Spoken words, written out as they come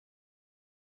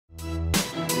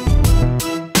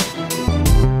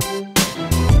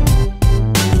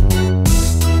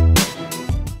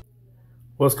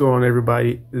What's going on,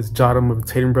 everybody? It's Jotham of the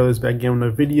Tatum Brothers back again with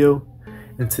another video.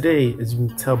 And today, as you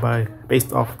can tell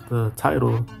based off the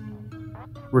title,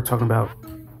 we're talking about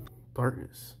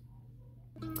darkness.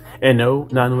 And no,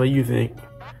 not in the way you think. It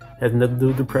has nothing to do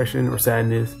with depression or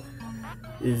sadness.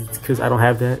 It's because I don't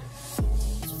have that,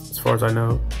 as far as I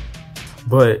know.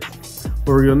 But what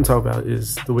we're going to talk about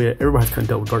is the way that everybody's kind of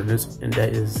dealt with darkness, and that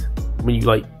is when you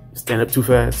like stand up too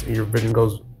fast and your vision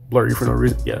goes blurry for no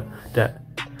reason. Yeah,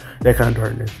 that kind of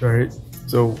darkness, right?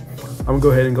 So I'm gonna go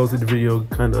ahead and go through the video,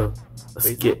 kind of a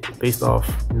skit based off,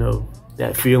 you know,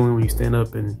 that feeling when you stand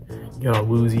up and you get all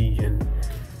woozy. And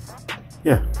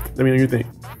yeah, let me know what you think.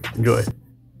 Enjoy.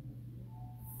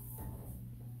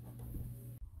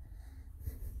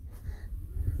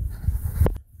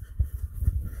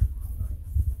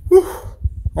 Whew,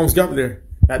 almost got me there.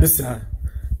 Not this time.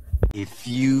 A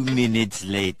few minutes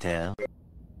later.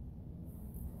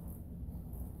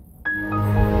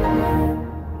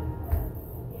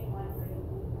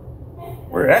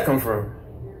 Where did that come from?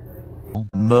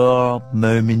 More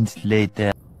moments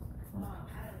later.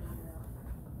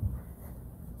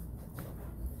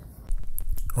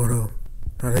 Oh no,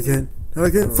 not again, not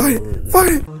again. Fight it,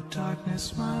 fight it! Oh,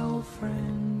 darkness, my old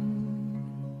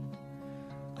friend,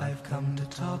 I've come to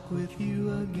talk with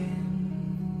you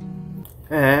again.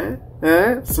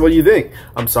 So what do you think?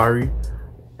 I'm sorry,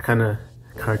 I kind of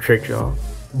tricked y'all,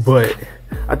 but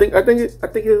I think it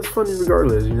was funny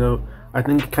regardless. You know, I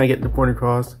think kind of getting the point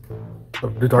across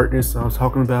of the darkness I was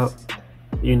talking about.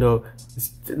 You know,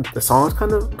 the song's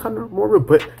kind of morbid,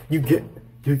 but you get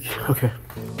it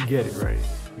right.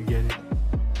 You get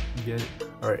it.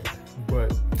 All right,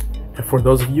 but and for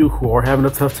those of you who are having a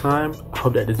tough time, I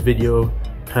hope that this video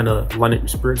kind of lightened your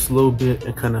spirits a little bit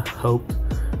and kind of helped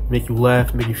make you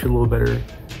laugh, make you feel a little better,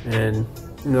 and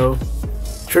you know,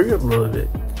 cheer you up a little bit.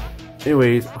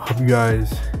 Anyways, I hope you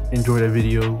guys enjoyed that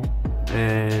video,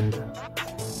 and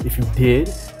if you did,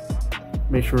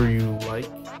 make sure you like,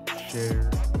 share,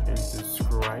 and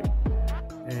subscribe,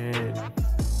 and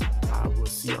I will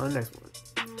see you on the next one.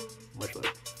 Much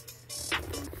love.